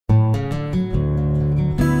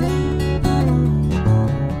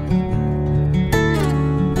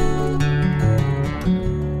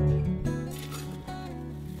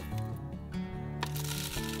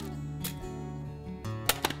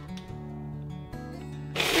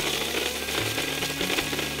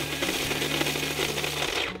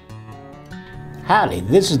Howdy,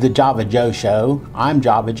 this is the Java Joe Show. I'm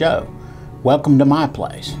Java Joe. Welcome to my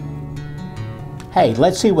place. Hey,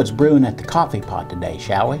 let's see what's brewing at the coffee pot today,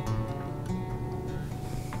 shall we?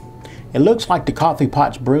 It looks like the coffee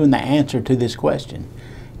pot's brewing the answer to this question.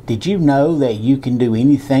 Did you know that you can do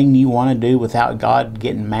anything you want to do without God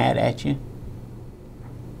getting mad at you?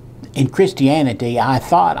 In Christianity, I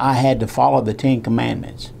thought I had to follow the 10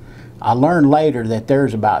 Commandments. I learned later that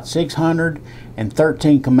there's about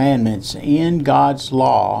 613 commandments in God's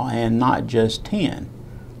law and not just 10,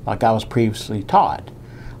 like I was previously taught.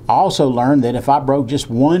 I also learned that if I broke just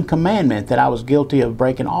one commandment, that I was guilty of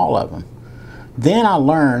breaking all of them. Then I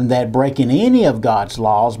learned that breaking any of God's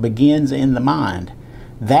laws begins in the mind.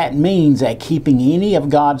 That means that keeping any of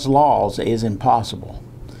God's laws is impossible.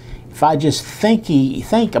 If I just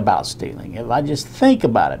think about stealing, if I just think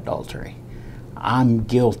about adultery, I'm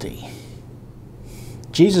guilty.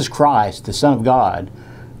 Jesus Christ, the Son of God,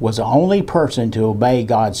 was the only person to obey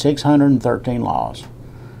God's 613 laws.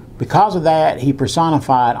 Because of that, He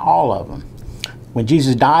personified all of them. When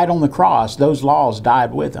Jesus died on the cross, those laws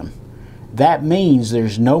died with Him. That means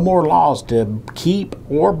there's no more laws to keep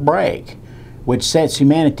or break, which sets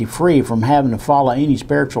humanity free from having to follow any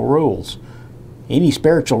spiritual rules, any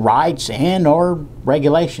spiritual rights and or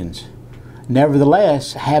regulations.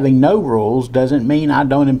 Nevertheless, having no rules doesn't mean I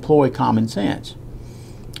don't employ common sense.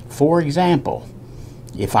 For example,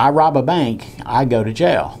 if I rob a bank, I go to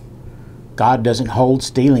jail. God doesn't hold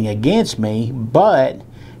stealing against me, but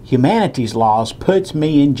humanity's laws puts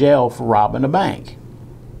me in jail for robbing a bank.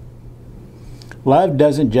 Love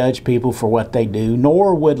doesn't judge people for what they do,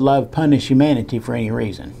 nor would love punish humanity for any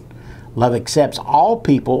reason. Love accepts all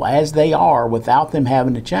people as they are without them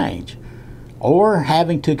having to change or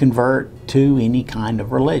having to convert to any kind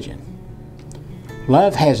of religion.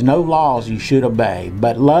 Love has no laws you should obey,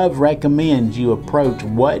 but love recommends you approach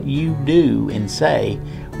what you do and say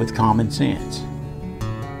with common sense.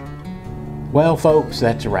 Well, folks,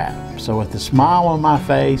 that's a wrap. So with a smile on my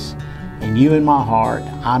face and you in my heart,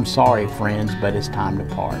 I'm sorry, friends, but it's time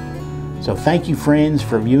to part. So thank you, friends,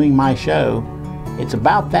 for viewing my show. It's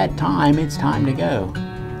about that time. It's time to go.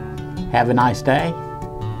 Have a nice day.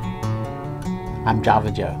 I'm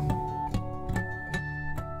Java Joe.